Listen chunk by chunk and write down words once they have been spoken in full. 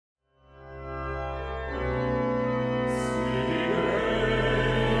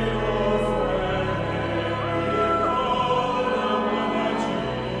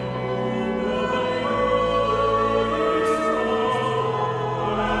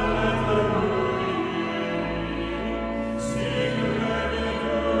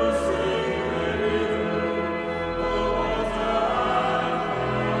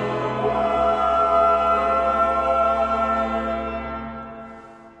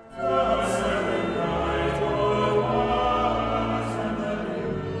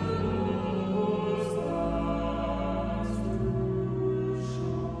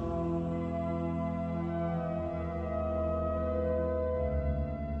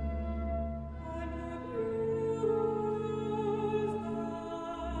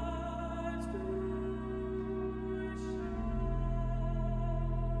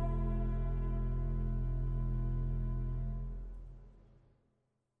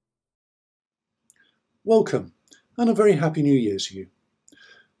Welcome, and a very happy new year to you.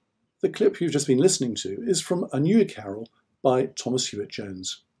 The clip you've just been listening to is from A New Year Carol by Thomas Hewitt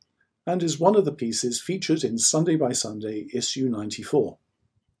Jones, and is one of the pieces featured in Sunday by Sunday, issue 94.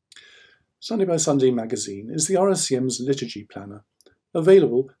 Sunday by Sunday magazine is the RSCM's liturgy planner,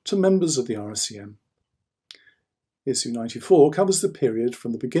 available to members of the RSCM. Issue 94 covers the period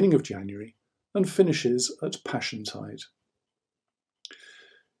from the beginning of January and finishes at Passiontide.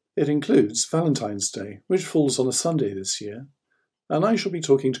 It includes Valentine's Day, which falls on a Sunday this year, and I shall be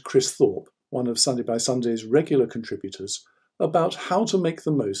talking to Chris Thorpe, one of Sunday by Sunday's regular contributors, about how to make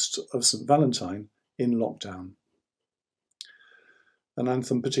the most of St Valentine in lockdown. An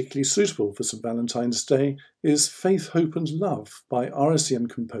anthem particularly suitable for St Valentine's Day is Faith, Hope and Love by RSCM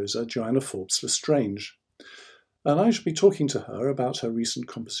composer Joanna Forbes L'Estrange, and I shall be talking to her about her recent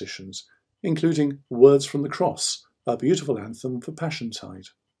compositions, including Words from the Cross, a beautiful anthem for Passiontide.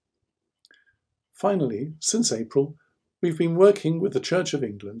 Finally, since April, we've been working with the Church of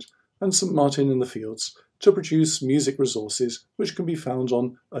England and St Martin in the Fields to produce music resources which can be found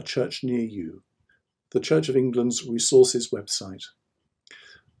on A Church Near You, the Church of England's resources website.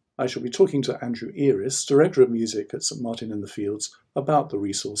 I shall be talking to Andrew Earis, Director of Music at St Martin in the Fields, about the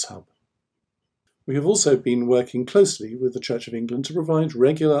Resource Hub. We have also been working closely with the Church of England to provide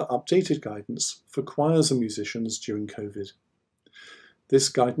regular updated guidance for choirs and musicians during COVID. This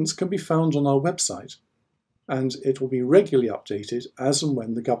guidance can be found on our website, and it will be regularly updated as and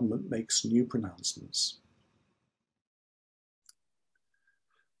when the government makes new pronouncements.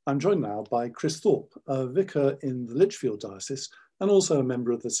 I'm joined now by Chris Thorpe, a vicar in the Lichfield Diocese and also a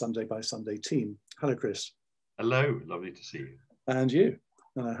member of the Sunday by Sunday team. Hello, Chris. Hello, lovely to see you. And you,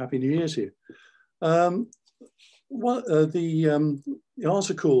 and a happy new year to you. The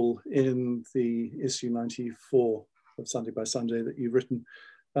article in the issue 94 of Sunday by Sunday that you've written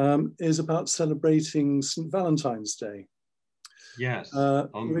is about celebrating St Valentine's Day. Yes,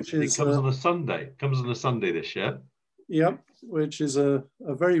 it comes on a Sunday. It comes on a Sunday this year. Yep, which is a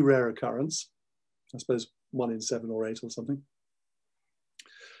very rare occurrence. I suppose 1 in 7 or 8 or something.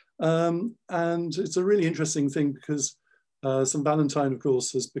 And it's a really interesting thing because St Valentine, of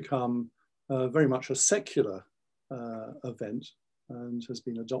course, has become very much a secular event and has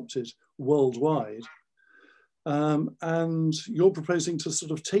been adopted worldwide. And you're proposing to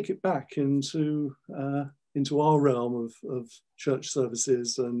sort of take it back into our realm of church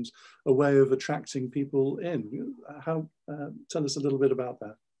services and a way of attracting people in. Tell us a little bit about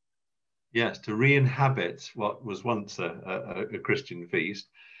that. Yes, to re-inhabit what was once a Christian feast.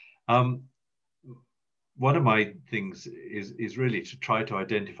 One of my things is really to try to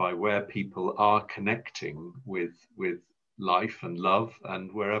identify where people are connecting with life and love,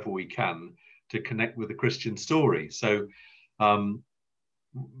 and wherever we can, to connect with the Christian story. So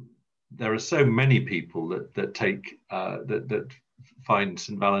there are so many people that find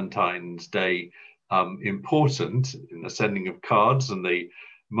St Valentine's Day important in the sending of cards and the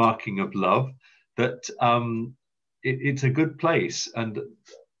marking of love, that it's a good place. And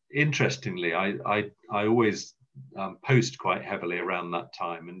interestingly, I always post quite heavily around that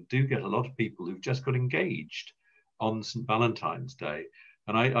time, and do get a lot of people who've just got engaged on St Valentine's Day.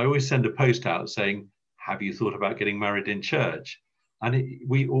 And I always send a post out saying, have you thought about getting married in church? And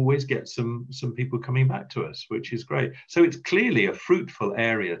we always get some people coming back to us, which is great. So it's clearly a fruitful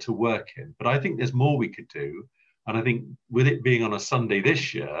area to work in, but I think there's more we could do. And I think with it being on a Sunday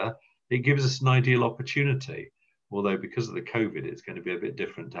this year, it gives us an ideal opportunity. Although because of the COVID, it's going to be a bit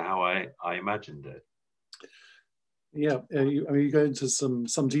different to how I imagined it. Yeah, you go into some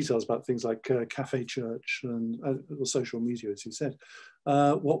details about things like cafe church and or social media, as you said.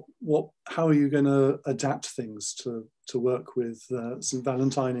 How are you going to adapt things to work with St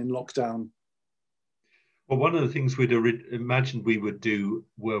Valentine in lockdown? Well, one of the things we'd imagined we would do,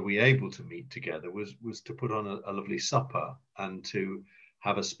 were we able to meet together, was to put on a lovely supper and to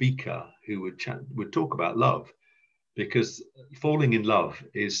have a speaker who would talk about love, because falling in love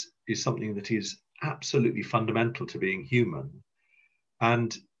is something that is absolutely fundamental to being human.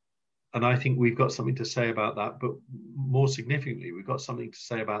 And I think we've got something to say about that, but more significantly, we've got something to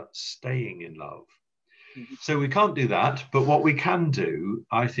say about staying in love. Mm-hmm. So we can't do that, but what we can do,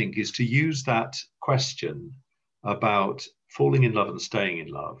 I think, is to use that question about falling in love and staying in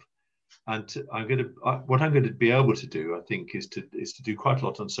love. And what I'm going to be able to do, I think, is to do quite a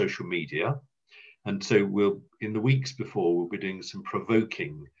lot on social media. And so in the weeks before, we'll be doing some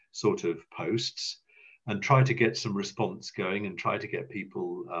provoking sort of posts and try to get some response going and try to get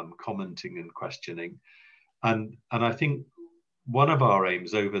people commenting and questioning. And I think one of our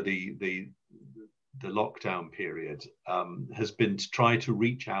aims over the lockdown period has been to try to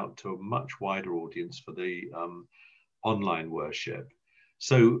reach out to a much wider audience for the online worship.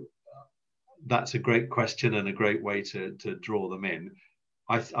 So that's a great question and a great way to draw them in.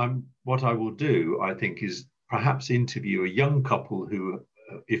 What I will do, I think, is perhaps interview a young couple who,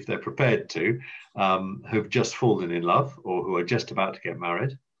 if they're prepared to, have just fallen in love or who are just about to get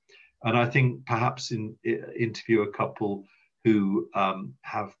married. And I think perhaps interview a couple who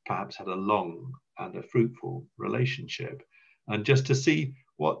have perhaps had a long and a fruitful relationship, and just to see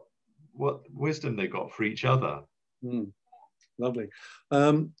what wisdom they got for each other. Lovely.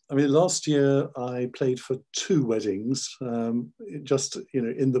 I mean, last year I played for 2 weddings, just, you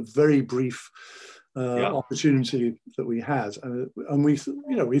know, in the very brief opportunity that we had, and we,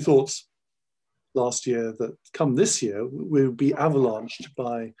 you know, we thought last year that come this year we would be avalanched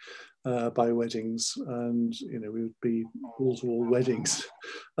by weddings, and, you know, we would be wall-to-wall weddings,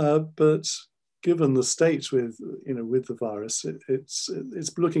 but given the state with, you know, with the virus, it's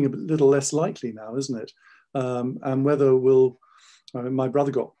looking a little less likely now, isn't it? And whether we'll, I mean, my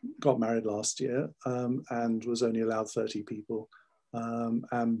brother got married last year, and was only allowed 30 people,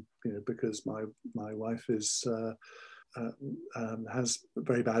 and, you know, because my wife is has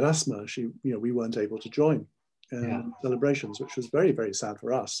very bad asthma, she, you know, we weren't able to join celebrations, which was very, very sad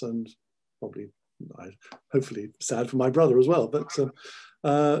for us, and probably hopefully sad for my brother as well. But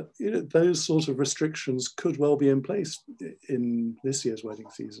you know, those sort of restrictions could well be in place in this year's wedding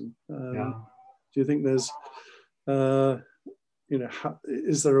season. Do you think there's you know,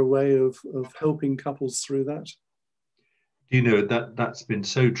 is there a way of helping couples through that? You know, that's been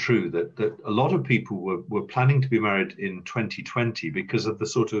so true that a lot of people were planning to be married in 2020 because of the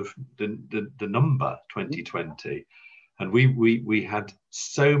sort of the number 2020, and we had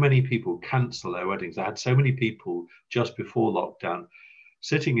so many people cancel their weddings. I had so many people just before lockdown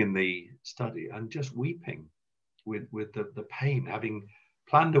sitting in the study and just weeping with the pain, having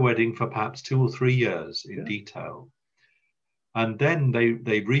planned a wedding for perhaps 2 or 3 years in detail, and then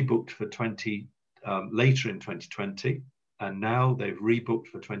they rebooked for later in 2020. And now they've rebooked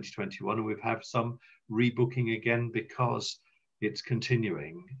for 2021, and we've had some rebooking again because it's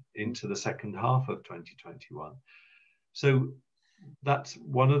continuing into the second half of 2021. So that's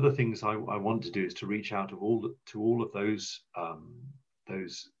one of the things I want to do, is to reach out to all of those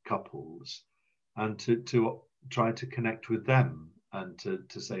couples, and to try to connect with them, and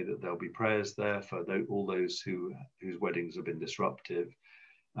to say that there'll be prayers there for all those whose weddings have been disruptive,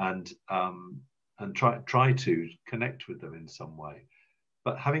 and try to connect with them in some way.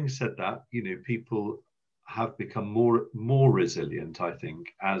 But having said that, you know, people have become more resilient, I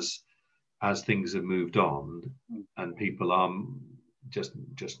think, as things have moved on, and people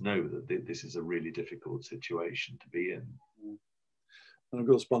just know that this is a really difficult situation to be in. And of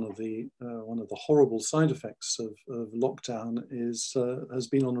course, one of the horrible side effects of lockdown has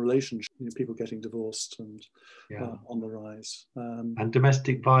been on relationships. You know, people getting divorced and on the rise. And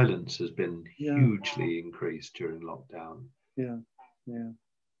domestic violence has been hugely increased during lockdown.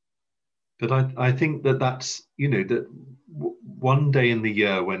 But I think that's, you know, that one day in the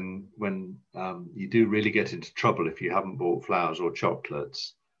year when you do really get into trouble if you haven't bought flowers or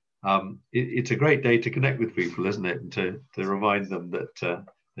chocolates, it's a great day to connect with people, isn't it? And to remind them that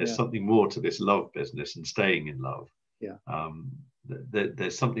there's something more to this love business and staying in love.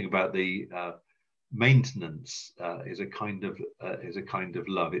 There's something about the maintenance is a kind of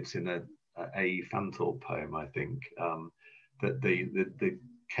love. It's in a Fanthorpe poem, I think, that the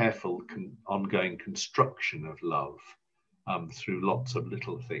careful ongoing construction of love through lots of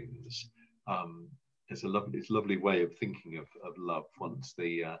little things. It's a lovely way of thinking of love once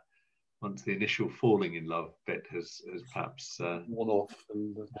the initial falling in love bit has perhaps worn off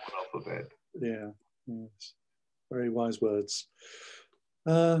a bit. Yes. Very wise words.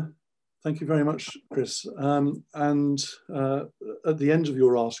 Thank you very much, Chris. And at the end of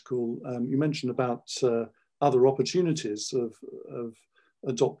your article, you mentioned about other opportunities of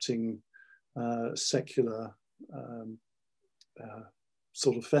adopting secular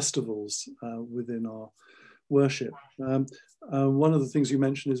sort of festivals within our worship. One of the things you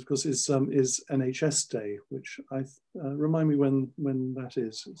mentioned is, of course, is NHS Day, which remind me when that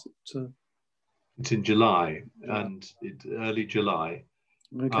is. It's in July, and it's early July.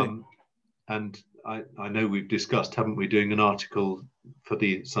 Okay. And I know we've discussed, haven't we, doing an article for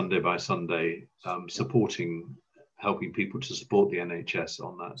the Sunday by Sunday, helping people to support the NHS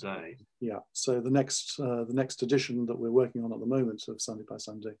on that day. Yeah. So the next edition that we're working on at the moment of Sunday by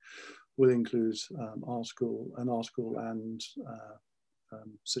Sunday will include an article and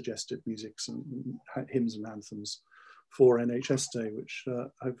suggested musics and hymns and anthems for NHS Day, which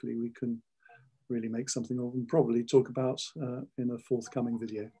hopefully we can really make something of and probably talk about in a forthcoming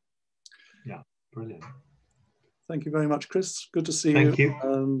video. Yeah, brilliant. Thank you very much, Chris. Good to see Thank you. you.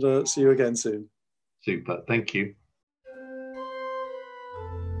 And see you again soon. Super. Thank you.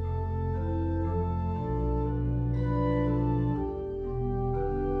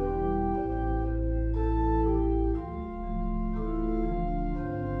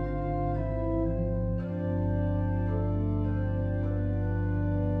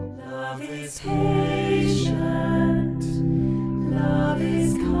 Love is patient, love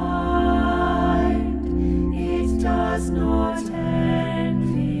is kind, it does not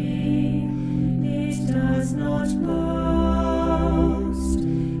envy, it does not boast,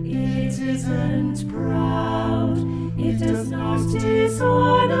 it isn't proud, it does not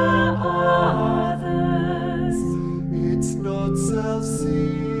dishonor others, it's not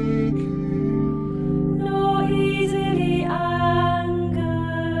self-seeking, nor easily angered,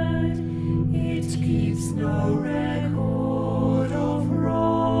 it keeps no record of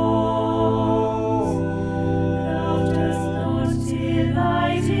wrong. Love does not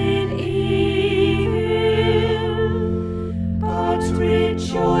delight in evil, but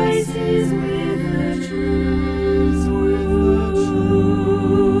rejoices with the truth.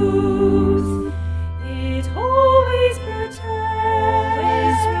 It always protects,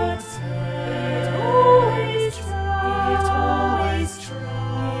 it always tries, it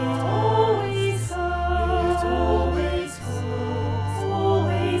always hopes,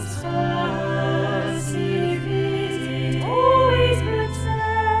 always perseveres, it always protects,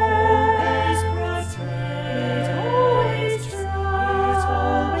 it always tries, it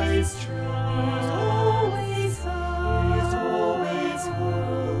always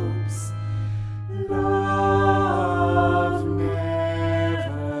hopes. Love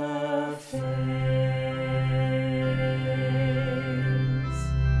never fails.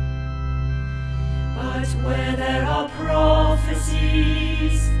 But where there are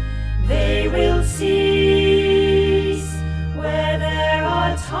prophecies, they will cease. Where there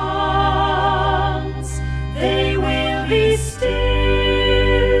are tongues, they will be stilled.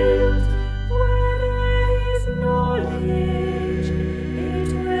 Where there is knowledge,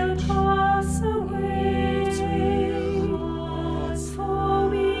 it will pass away. For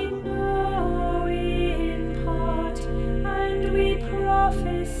we know in part, and we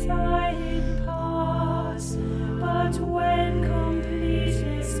prophesy in part. But when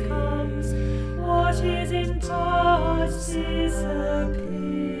completeness comes, what is in part disappears.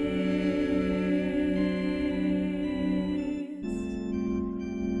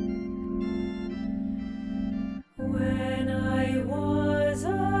 When I was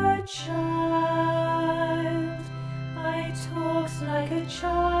a child, I talked like a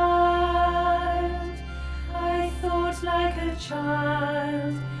child, I thought like a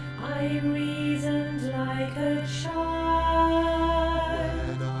child, I reasoned like a child.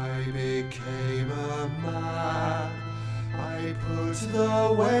 When I became a man, I put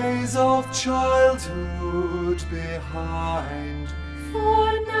the ways of childhood behind me.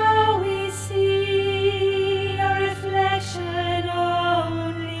 For now we see a reflection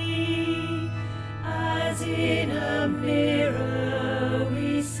only, as in a mirror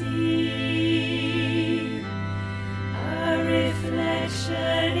we see. A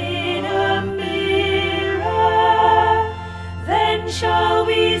reflection in a mirror, then shall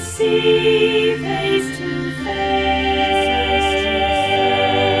we see face to face.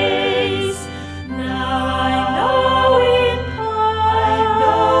 Now I know in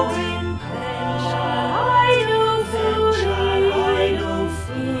part, then shall I know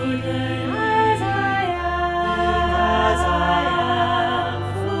fully, even as I am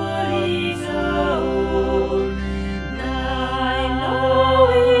fully known. Now I know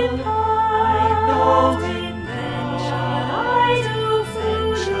in part, then shall I know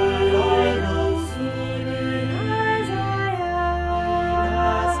fully, even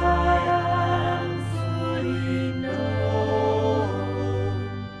as I am fully known.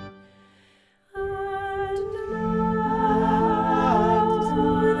 And now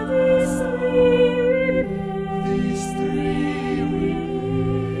these three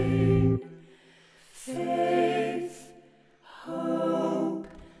remain: faith, hope,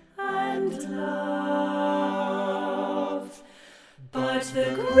 and love. But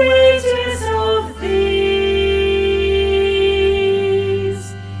the greatest of these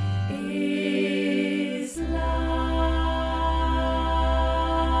is love.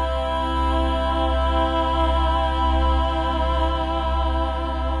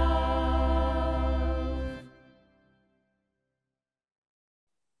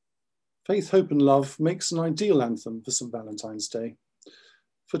 Faith, Hope and Love makes an ideal anthem for St Valentine's Day.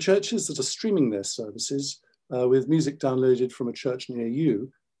 For churches that are streaming their services with music downloaded from a church near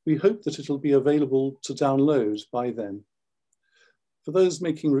you, we hope that it'll be available to download by then. For those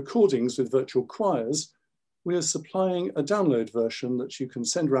making recordings with virtual choirs, we are supplying a download version that you can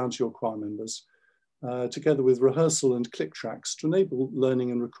send around to your choir members, together with rehearsal and click tracks to enable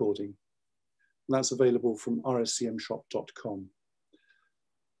learning and recording. And that's available from rscmshop.com.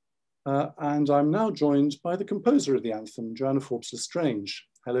 And I'm now joined by the composer of the anthem, Joanna Forbes L'Estrange.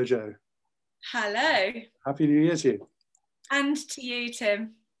 Hello, Jo. Hello. Happy New Year to you. And to you,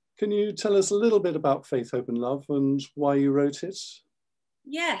 Tim. Can you tell us a little bit about Faith, Hope and Love and why you wrote it?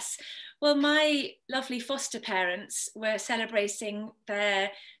 Yes. Well, my lovely foster parents were celebrating their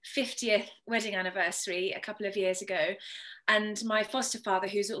 50th wedding anniversary a couple of years ago. And my foster father,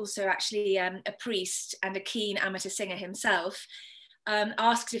 who's also actually a priest and a keen amateur singer himself,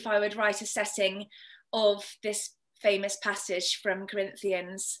 asked if I would write a setting of this famous passage from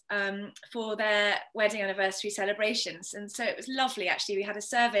Corinthians for their wedding anniversary celebrations. And so it was lovely, actually. We had a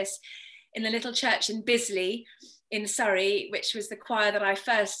service in the little church in Bisley in Surrey, which was the choir that I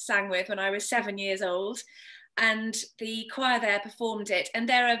first sang with when I was 7 years old. And the choir there performed it. And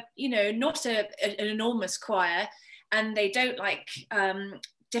they're, not an enormous choir, and they don't like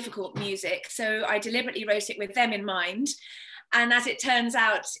difficult music. So I deliberately wrote it with them in mind. And as it turns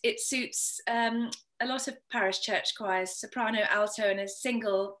out, it suits a lot of parish church choirs, soprano, alto, and a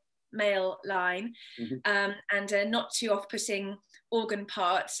single male line, and a not too off-putting organ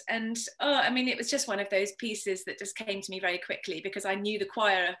part. And it was just one of those pieces that just came to me very quickly because I knew the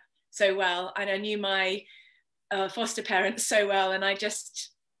choir so well and I knew my foster parents so well, and I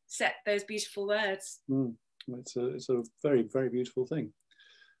just set those beautiful words. It's a very, very beautiful thing.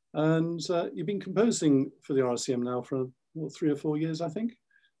 And you've been composing for the RSCM now for 3 or 4 years, I think.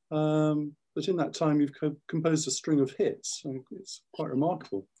 But in that time, you've composed a string of hits. It's quite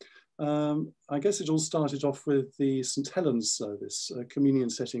remarkable. I guess it all started off with the St Helens service, a communion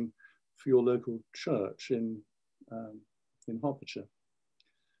setting for your local church in Hertfordshire.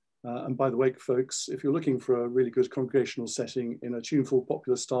 And by the way, folks, if you're looking for a really good congregational setting in a tuneful,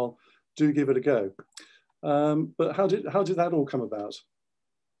 popular style, do give it a go. But how did that all come about?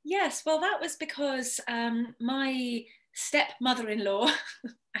 Yes, well, that was because my stepmother-in-law,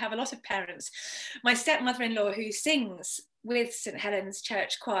 I have a lot of parents, my stepmother-in-law who sings with St Helens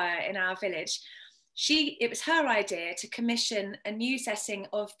Church Choir in our village, it was her idea to commission a new setting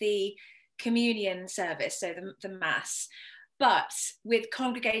of the communion service, so the Mass, but with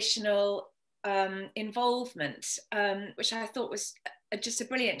congregational involvement, which I thought was just a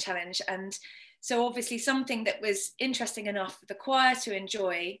brilliant challenge. And so obviously something that was interesting enough for the choir to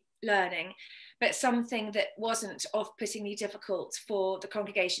enjoy learning, but something that wasn't off-puttingly difficult for the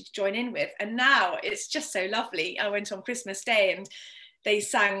congregation to join in with. And now it's just so lovely. I went on Christmas Day and they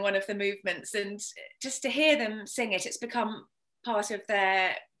sang one of the movements, and just to hear them sing it, it's become part of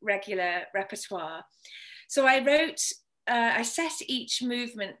their regular repertoire. So I set each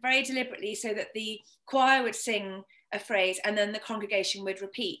movement very deliberately so that the choir would sing a phrase and then the congregation would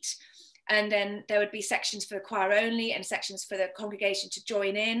repeat. And then there would be sections for the choir only and sections for the congregation to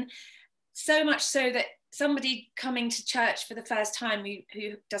join in. So much so that somebody coming to church for the first time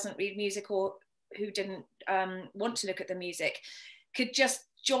who doesn't read music or who didn't want to look at the music could just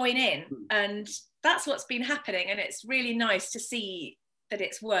join in. And that's what's been happening. And it's really nice to see that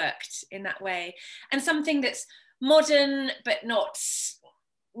it's worked in that way. And something that's modern, but not,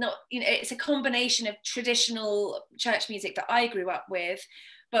 it's a combination of traditional church music that I grew up with,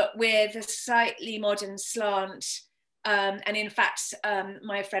 but with a slightly modern slant. And in fact,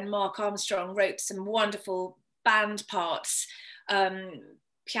 my friend Mark Armstrong wrote some wonderful band parts,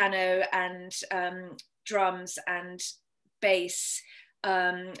 piano and drums and bass,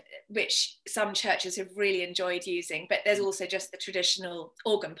 which some churches have really enjoyed using, but there's also just the traditional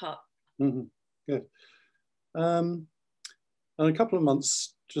organ part. Good. And a couple of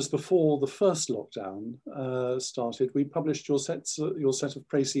months just before the first lockdown started, we published your set of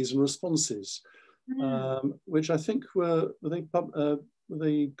précis and responses, which I think were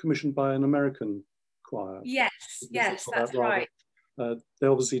they commissioned by an American choir? Yes, that's right. They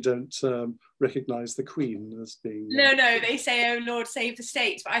obviously don't recognise the Queen as being... No, they say, "Oh Lord, save the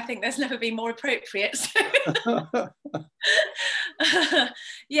state," but I think there's never been more appropriate.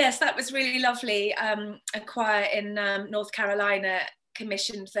 Yes, that was really lovely. A choir in North Carolina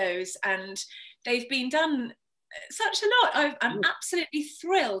commissioned those, and they've been done such a lot. I'm absolutely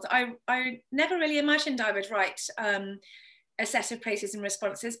thrilled. I never really imagined I would write a set of praises and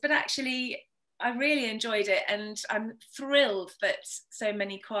responses, but actually I really enjoyed it, and I'm thrilled that so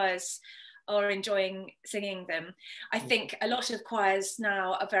many choirs are enjoying singing them. I think a lot of choirs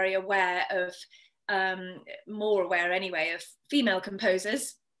now are very aware of, more aware anyway, of female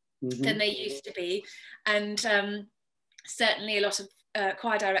composers than they used to be. And certainly a lot of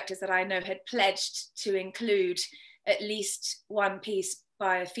choir directors that I know had pledged to include at least one piece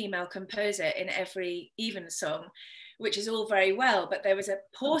by a female composer in every evensong, which is all very well, but there was a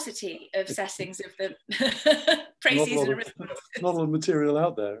paucity of settings of the praises and responses. Not a lot of material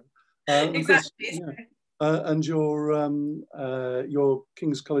out there. Exactly. Course, yeah. And your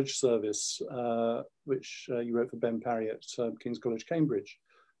King's College service, which you wrote for Ben Parry at King's College, Cambridge,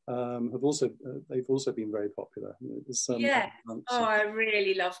 they've also been very popular. Yeah. Oh, I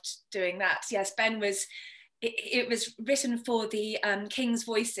really loved doing that. Yes, Ben was. It was written for the King's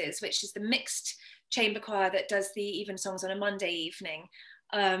Voices, which is the mixed chamber choir that does the evensongs on a Monday evening,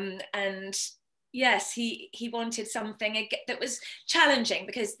 and yes, he wanted something that was challenging,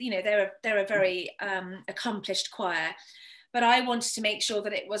 because they're a very accomplished choir, but I wanted to make sure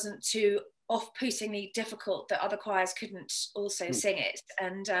that it wasn't too off-puttingly difficult that other choirs couldn't also sing it.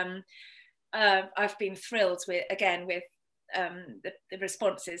 And I've been thrilled with the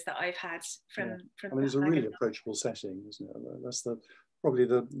responses that I've had from. I mean, it's a really approachable setting, isn't it? That's probably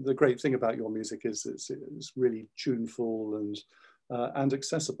the great thing about your music, is it's really tuneful and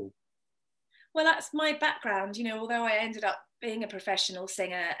accessible. Well, that's my background, although I ended up being a professional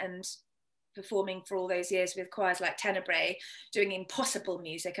singer and performing for all those years with choirs like Tenebrae, doing impossible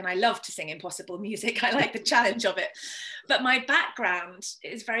music, and I love to sing impossible music. I like the challenge of it. But my background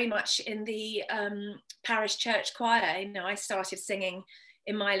is very much in the parish church choir. I started singing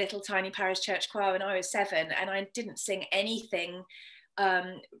in my little tiny parish church choir when I was 7, and I didn't sing anything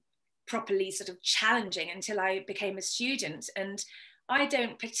properly sort of challenging until I became a student. And I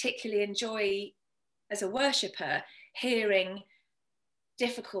don't particularly enjoy, as a worshipper, hearing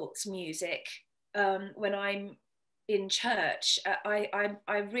difficult music when I'm in church. I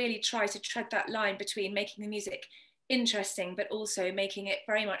really try to tread that line between making the music interesting but also making it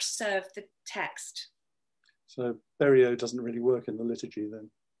very much serve the text. So Berio doesn't really work in the liturgy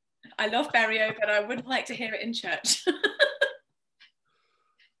then? I love Berio, but I wouldn't like to hear it in church.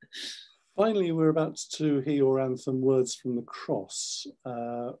 Finally, we're about to hear your anthem, Words from the Cross,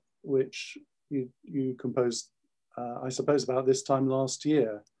 which you composed, I suppose, about this time last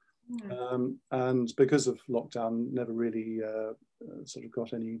year. And because of lockdown, never really sort of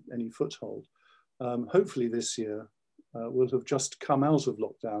got any foothold. Hopefully this year we'll have just come out of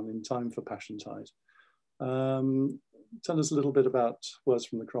lockdown in time for Passiontide. Tell us a little bit about Words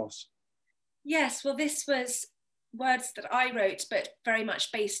from the Cross. Yes, well, this was words that I wrote, but very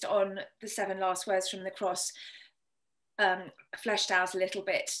much based on the 7 last words from the cross, fleshed out a little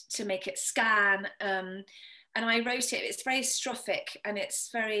bit to make it scan. And I wrote it, it's very strophic and it's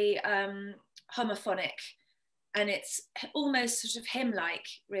very homophonic, and it's almost sort of hymn-like,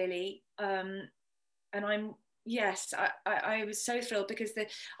 really. And I was so thrilled because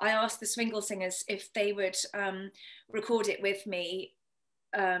I asked the Swingle singers if they would record it with me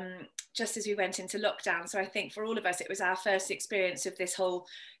just as we went into lockdown. So I think for all of us, it was our first experience of this whole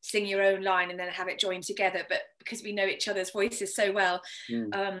sing your own line and then have it joined together. But because we know each other's voices so well,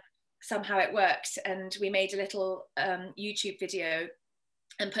 somehow it worked. And we made a little YouTube video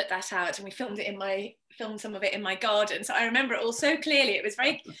and put that out, and we filmed some of it in my garden. So I remember it all so clearly. It was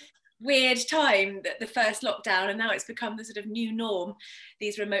very weird time, that the first lockdown, and now it's become the sort of new norm,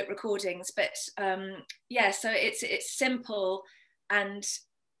 these remote recordings. But so it's simple and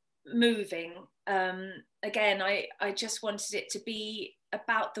moving. Again, I just wanted it to be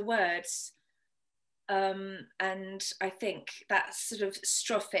about the words, and I think that sort of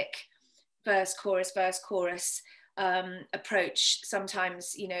strophic verse chorus approach,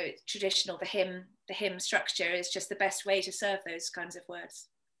 sometimes traditional, the hymn structure is just the best way to serve those kinds of words.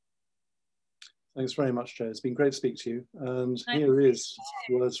 Thanks very much, Jo. It's been great to speak to you. And here is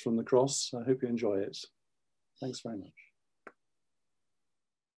Words from the Cross. I hope you enjoy it. Thanks very much.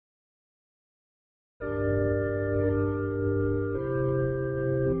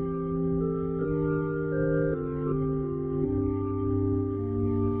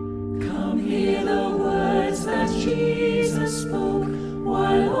 Come hear the words that Jesus spoke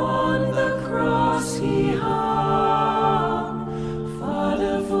while on the cross he hung.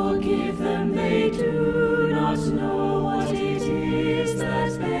 Father, forgive them, they do not know what it is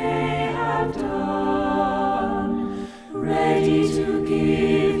that they have done. Ready to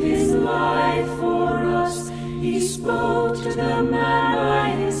give his life for us, he spoke to the man by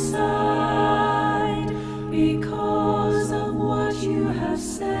his side. Because of what you have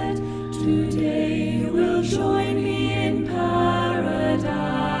said, today you will join me in paradise.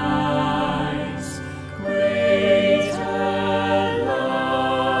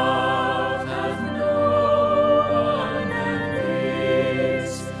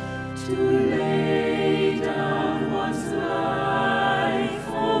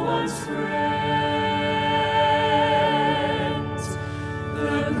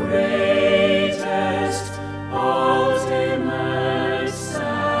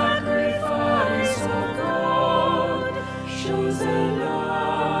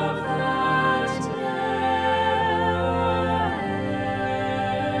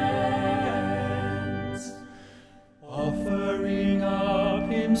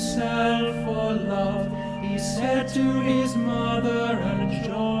 himself for love, he said to his mother and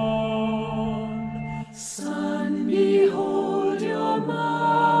John, "Son, behold your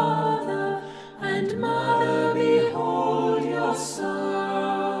mother, and mother, behold your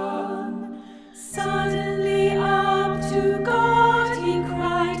son." Suddenly up to God he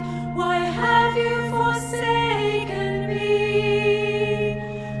cried, "Why have you forsaken me?"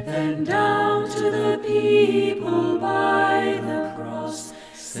 Then down to the people by the cross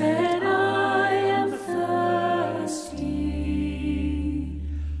said, "I am thirsty."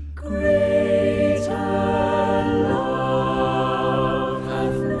 Greater love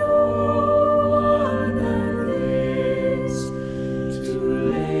hath no one than this, to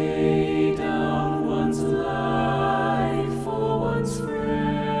lay down one's life for one's friends.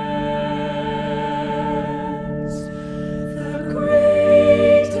 The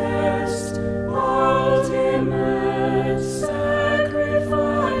greatest, ultimate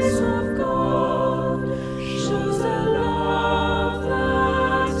sacrifice of God shows a love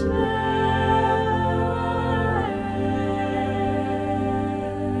that never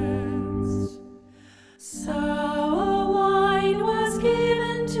ends. Sour wine was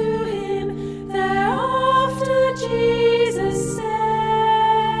given to him. Thereafter Jesus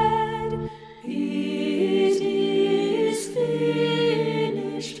said, "It is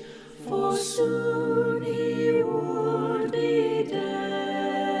finished," for soon he would be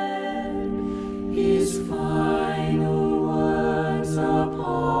dead. His final words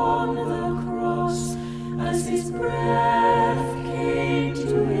upon the cross, as his breath came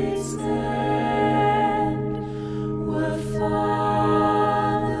to its end, were,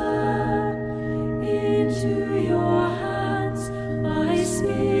 "Father, into your hands my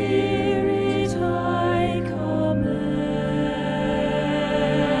spirit I commend."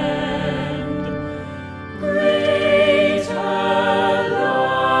 Greater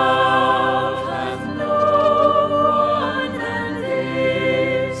love hath no one than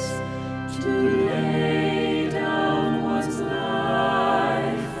this, to lay down one's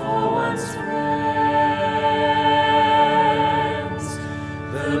life for one's friends.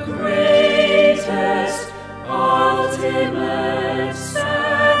 The greatest, ultimate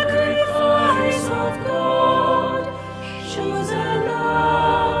sacrifice of God shows a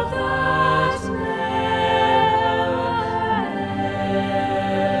love that never ends.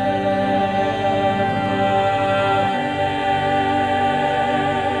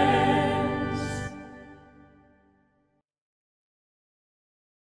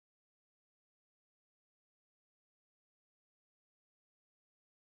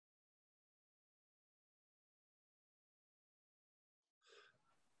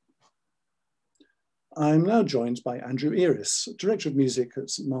 I'm now joined by Andrew Earis, Director of Music at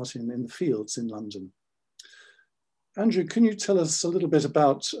St Martin in the Fields in London. Andrew, can you tell us a little bit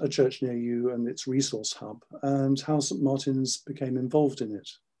about a church near you and its resource hub, and how St Martin's became involved in it?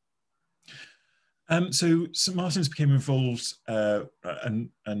 So St Martin's became involved, and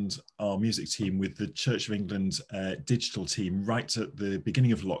our music team, with the Church of England digital team right at the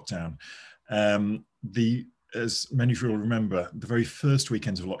beginning of lockdown. As many of you will remember, the very first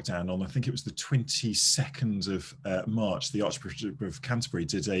weekend of lockdown, on I think it was the 22nd of March, the Archbishop of Canterbury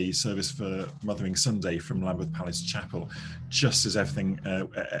did a service for Mothering Sunday from Lambeth Palace Chapel, just as everything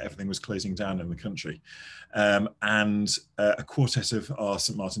was closing down in the country. And a quartet of our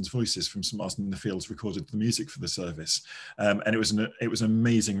St Martin's Voices from St Martin in the Fields recorded the music for the service, and it was an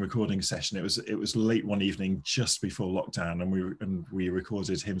amazing recording session. It was late one evening just before lockdown, and we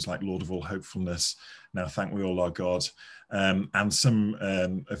recorded hymns like "Lord of All Hopefulness," "Now Thank We All Our God," and some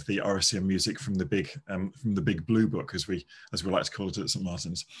of the RSCM music from the big blue book, as we like to call it at St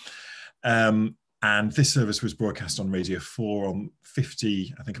Martin's. And this service was broadcast on Radio 4 on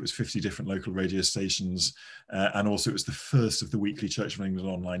 50 different local radio stations. And also it was the first of the weekly Church of England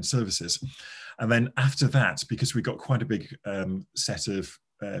online services. And then after that, because we got quite a big set of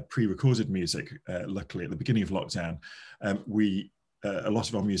pre-recorded music, luckily at the beginning of lockdown, a lot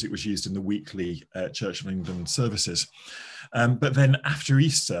of our music was used in the weekly Church of England services. But then after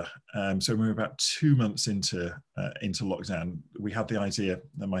Easter, so we were about 2 months into lockdown, we had the idea,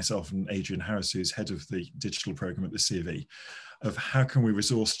 myself and Adrian Harris, who's head of the digital program at the C of E, of how can we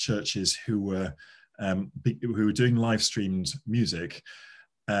resource churches who were doing live streamed music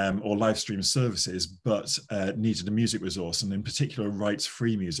or live stream services, but needed a music resource, and in particular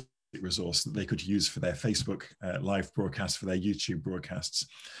rights-free music resource that they could use for their Facebook live broadcasts, for their YouTube broadcasts.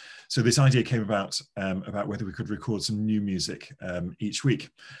 So this idea came about whether we could record some new music each week.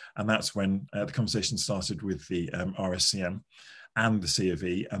 And that's when the conversation started with the RSCM and the C of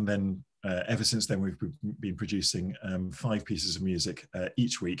E. And then ever since then, we've been producing 5 pieces of music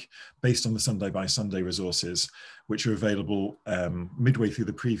each week based on the Sunday by Sunday resources, which are available midway through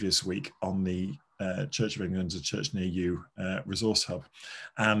the previous week on the Church of England's A Church Near You resource hub.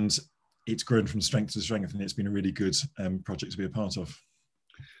 And it's grown from strength to strength, and it's been a really good project to be a part of.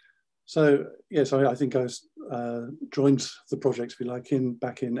 So yes, I think I joined the project, if you like,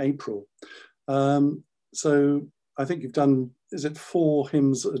 back in April. So I think you've done, is it 4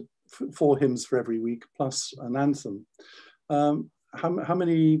 hymns for every week plus an anthem? How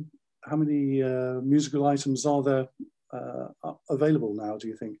many musical items are there available now, do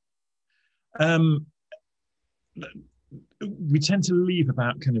you think? We tend to leave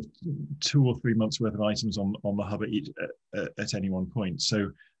about kind of 2 or 3 months worth of items on the hub at any one point.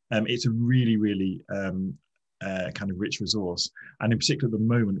 So it's a really kind of rich resource. And in particular, at the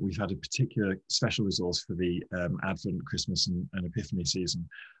moment, we've had a particular special resource for the Advent, Christmas and Epiphany season,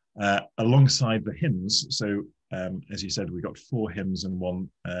 alongside the hymns. So as you said, we got 4 hymns and 1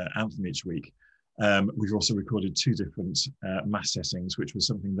 anthem each week. We've also recorded 2 different mass settings, which was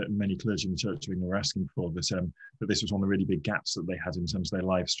something that many clergy in the Church of England were asking for, that this was one of the really big gaps that they had in terms of their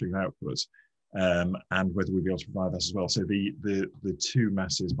live stream output, and whether we'd be able to provide that as well. So the 2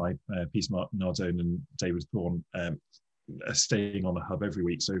 masses by Peace Nardone and David Thorne are staying on the hub every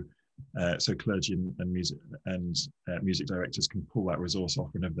week. So clergy and music directors can pull that resource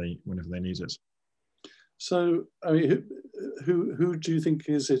off whenever they need it. So, I mean, who do you think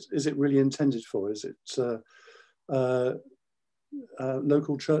is it really intended for? Is it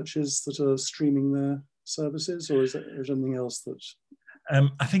local churches that are streaming their services, or is there anything else that?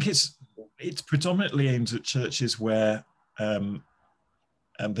 I think it's predominantly aimed at churches where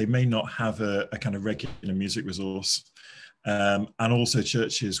they may not have a kind of regular music resource, and also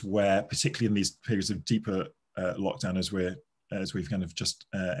churches where, particularly in these periods of deeper lockdown, as we've kind of just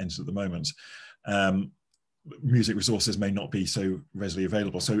entered at the moment, music resources may not be so readily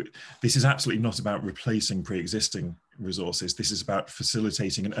available. So this is absolutely not about replacing pre-existing resources. This is about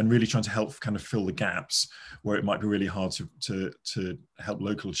facilitating and really trying to help kind of fill the gaps where it might be really hard to help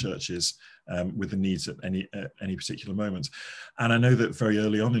local churches with the needs at any particular moment. And I know that very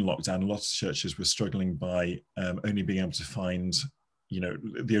early on in lockdown, lots of churches were struggling by only being able to find,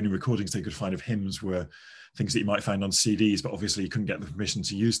 the only recordings they could find of hymns were things that you might find on CDs, but obviously you couldn't get the permission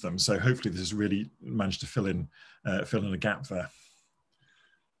to use them. So hopefully this has really managed to fill in a gap there.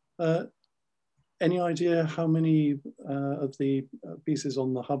 Any idea how many of the pieces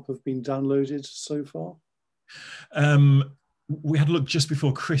on the hub have been downloaded so far? We had a look just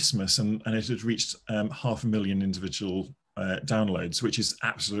before Christmas, and it had reached 500,000 individual downloads, which is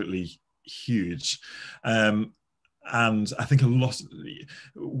absolutely huge. And I think we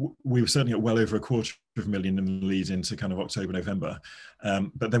were certainly at well over 250,000 in the lead into kind of October, November.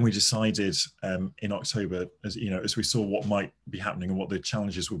 But then we decided in October, as we saw what might be happening and what the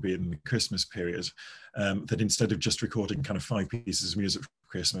challenges will be in the Christmas period, that instead of just recording kind of 5 pieces of music for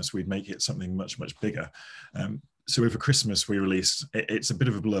Christmas, we'd make it something much, much bigger. So over Christmas we released, it's a bit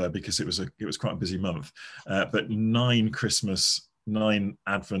of a blur because it was quite a busy month, but 9 Christmas, 9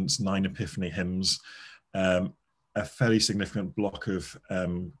 Advents, 9 Epiphany hymns, a fairly significant block of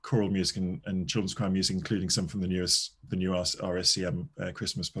choral music and children's choir music, including some from the new RSCM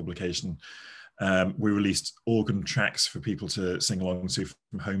Christmas publication. We released organ tracks for people to sing along to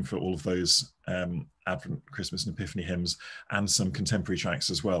from home for all of those Advent, Christmas and Epiphany hymns, and some contemporary tracks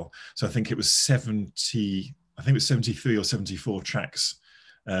as well. So I think it was 73 or 74 tracks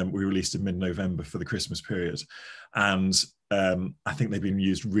we released in mid-November for the Christmas period. And I think they've been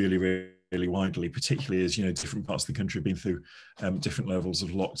used really widely, particularly as different parts of the country have been through different levels of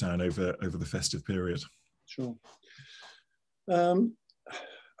lockdown over the festive period. Sure.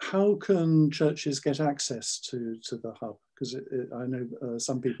 How can churches get access to the hub? Because I know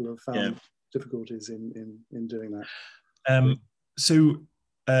some people have found difficulties in doing that. So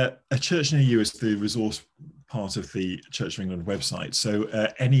A Church Near You is the resource part of the Church of England website. So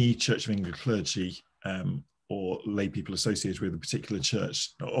any Church of England clergy or lay people associated with a particular church,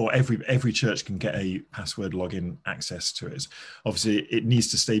 or every church can get a password login access to it. Obviously, it needs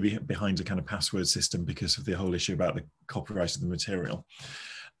to stay behind a kind of password system because of the whole issue about the copyright of the material.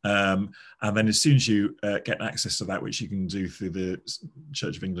 And then as soon as you get access to that, which you can do through the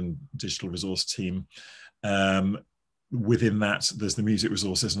Church of England digital resource team, within that, there's the music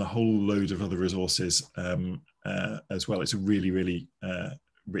resources and a whole load of other resources as well. It's a really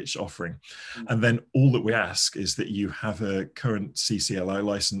rich offering. And then all that we ask is that you have a current CCLI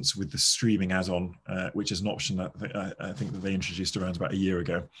license with the streaming add-on, which is an option that I think that they introduced around about a year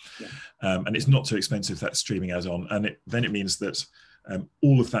ago. And it's not too expensive, that streaming add-on. And then it means that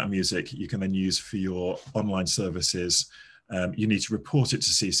All of that music you can then use for your online services. You need to report it to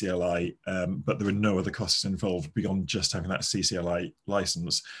CCLI, but there are no other costs involved beyond just having that CCLI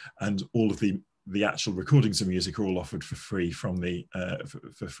license, and all of the actual recordings of music are all offered for free from the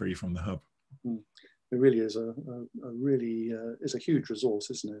hub. It really is a huge resource,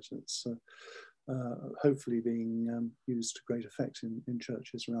 isn't it? It's hopefully being used to great effect in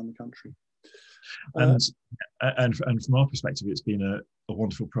churches around the country. And from our perspective, it's been a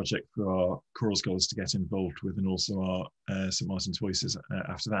wonderful project for our choral scholars to get involved with, and also our St Martin's Voices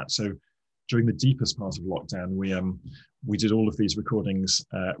after that. So during the deepest part of lockdown, we did all of these recordings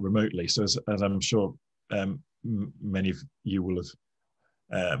remotely. So as I'm sure many of you will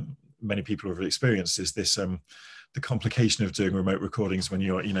have, many people have experienced, is this the complication of doing remote recordings when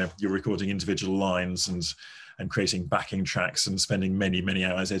you're recording individual lines and creating backing tracks and spending many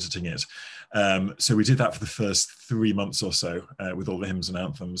hours editing it. So we did that for the first 3 months or so with all the hymns and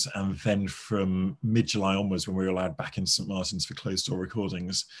anthems, and then from mid-July onwards, when we were allowed back in St Martin's for closed door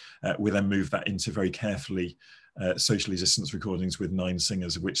recordings, we then moved that into very carefully socially distanced recordings with 9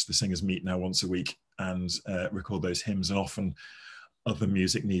 singers, of which the singers meet now once a week and record those hymns, and often other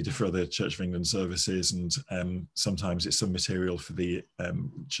music needed for other Church of England services, and sometimes it's some material for the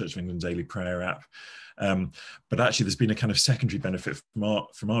Church of England Daily Prayer app. But actually there's been a kind of secondary benefit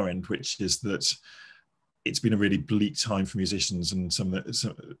from our end, which is that it's been a really bleak time for musicians and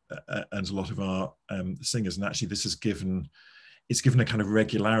and a lot of our singers, and actually this has given a kind of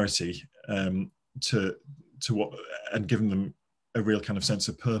regularity to what, and given them a real kind of sense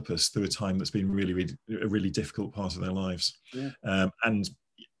of purpose through a time that's been a really difficult part of their lives. Yeah.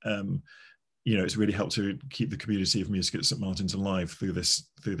 It's really helped to keep the community of music at St Martin's alive through this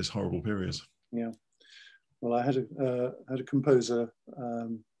horrible period. Yeah. Well, I had a composer,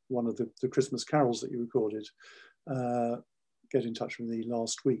 one of the Christmas carols that you recorded, get in touch with me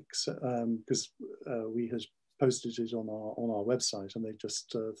last week, because we had posted it on our website, and they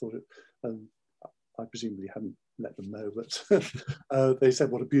just thought it. I presumably hadn't let them know, but they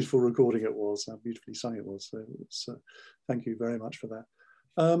said what a beautiful recording it was, how beautifully sung it was. So thank you very much for that.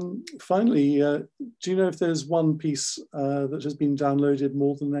 Finally, do you know if there's one piece that has been downloaded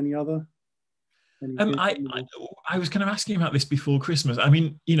more than any other? I was kind of asking about this before Christmas. I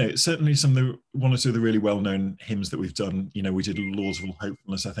mean, certainly one or two of the really well-known hymns that we've done. We did Laws of All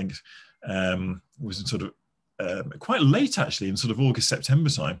Hopefulness, I think, was in sort of quite late actually, in sort of August, September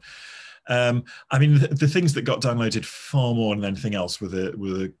time. I mean, the things that got downloaded far more than anything else were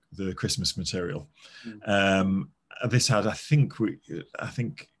the Christmas material. This had, I think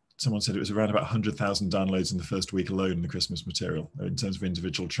someone said it was around about 100,000 downloads in the first week alone, the Christmas material, in terms of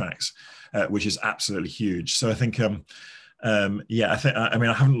individual tracks, which is absolutely huge. So I think, I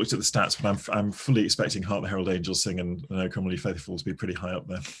haven't looked at the stats, but I'm fully expecting Hark the Herald Angels Sing and O Come All Ye Faithful to be pretty high up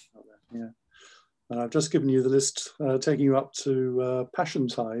there. Yeah. I've just given you the list, taking you up to Passion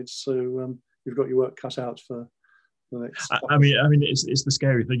Tide, so you've got your work cut out for the next. I mean, it's the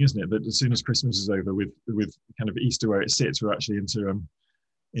scary thing, isn't it? That as soon as Christmas is over, with kind of Easter where it sits, we're actually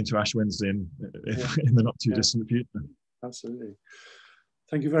into Ash Wednesday in the not too distant future. Absolutely.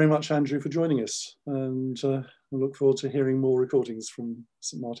 Thank you very much, Andrew, for joining us, and I look forward to hearing more recordings from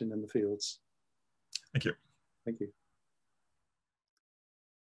St Martin in the Fields. Thank you. Thank you.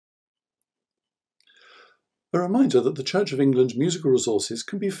 A reminder that the Church of England musical resources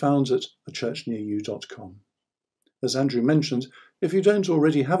can be found at achurchnearyou.com. As Andrew mentioned, if you don't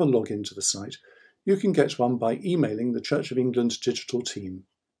already have a login to the site, you can get one by emailing the Church of England digital team.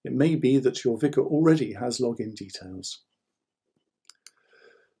 It may be that your vicar already has login details.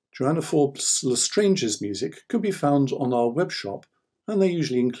 Joanna Forbes L'Estrange's music can be found on our web shop, and they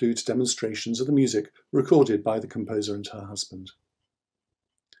usually include demonstrations of the music recorded by the composer and her husband.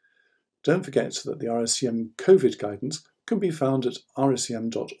 Don't forget that the RSCM COVID guidance can be found at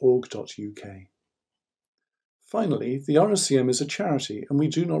rscm.org.uk. Finally, the RSCM is a charity and we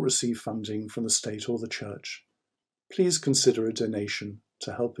do not receive funding from the state or the church. Please consider a donation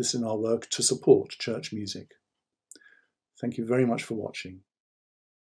to help us in our work to support church music. Thank you very much for watching.